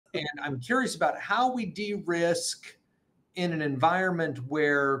And I'm curious about how we de-risk in an environment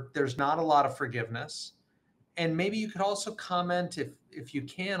where there's not a lot of forgiveness. And maybe you could also comment, if you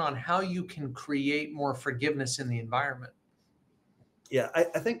can, on how you can create more forgiveness in the environment. Yeah, I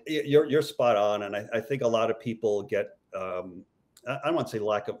think you're spot on, and I think a lot of people get I don't want to say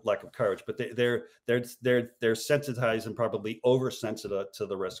lack of courage, but they're sensitized and probably oversensitive to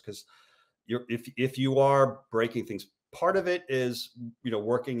the risk because if you are breaking things, part of it is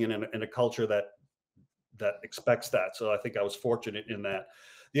working in a culture that expects that. So I think I was fortunate in that.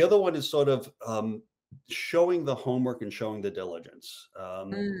 The other one is sort of showing the homework and showing the diligence.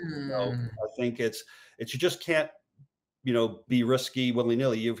 Hmm. I think you just can't be risky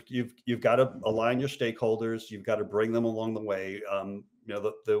willy-nilly. You've got to align your stakeholders. You've got to bring them along the way.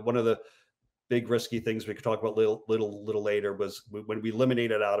 The one of the big risky things we could talk about little later was when we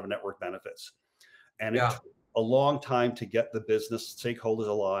eliminated out of network benefits, and it Yeah. took a long time to get the business stakeholders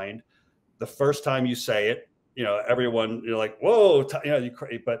aligned. The first time you say it, everyone, you're like, whoa,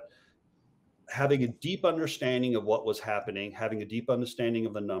 but having a deep understanding of what was happening, having a deep understanding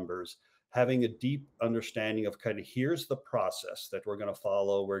of the numbers, having a deep understanding of kind of here's the process that we're going to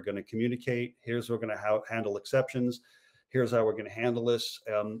follow. We're going to communicate. Here's we're going to handle exceptions. Here's how we're going to handle this.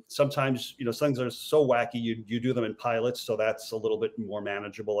 Sometimes, things are so wacky, you do them in pilots. So that's a little bit more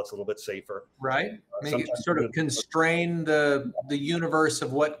manageable. It's a little bit safer. Right. Make it Sometimes, sort of constrain the universe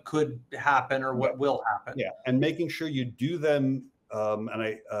of what could happen or yeah, what will happen. yeah, and making sure you do them.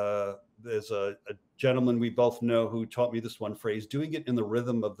 There's a gentleman we both know who taught me this one phrase: doing it in the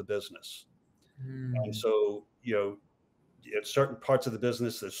rhythm of the business. And Hmm. so, at certain parts of the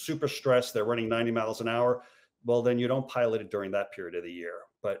business, they're super stressed. They're running 90 miles an hour. Well, then you don't pilot it during that period of the year,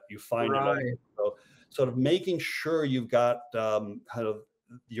 but you find it. Right. So, sort of making sure you've got kind of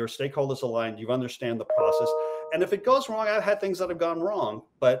your stakeholders aligned, you understand the process. And if it goes wrong, I've had things that have gone wrong.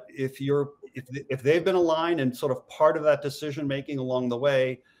 But if they've been aligned and sort of part of that decision making along the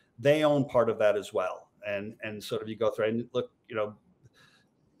way, they own part of that as well. And sort of you go through and look,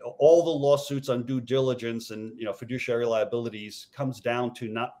 all the lawsuits on due diligence and fiduciary liabilities comes down to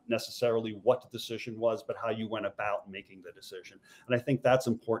not necessarily what the decision was, but how you went about making the decision. And I think that's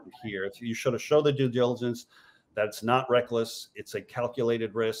important here. You should have shown the due diligence that it's not reckless, it's a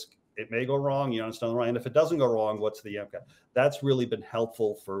calculated risk. It may go wrong, you understand, right? And if it doesn't go wrong, what's the outcome? That's really been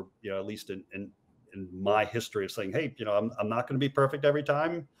helpful for at least in my history of saying, hey, I'm not going to be perfect every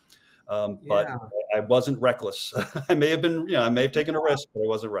time. But Yeah. I wasn't reckless. I may have been, I may have taken a risk, but I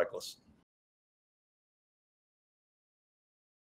wasn't reckless.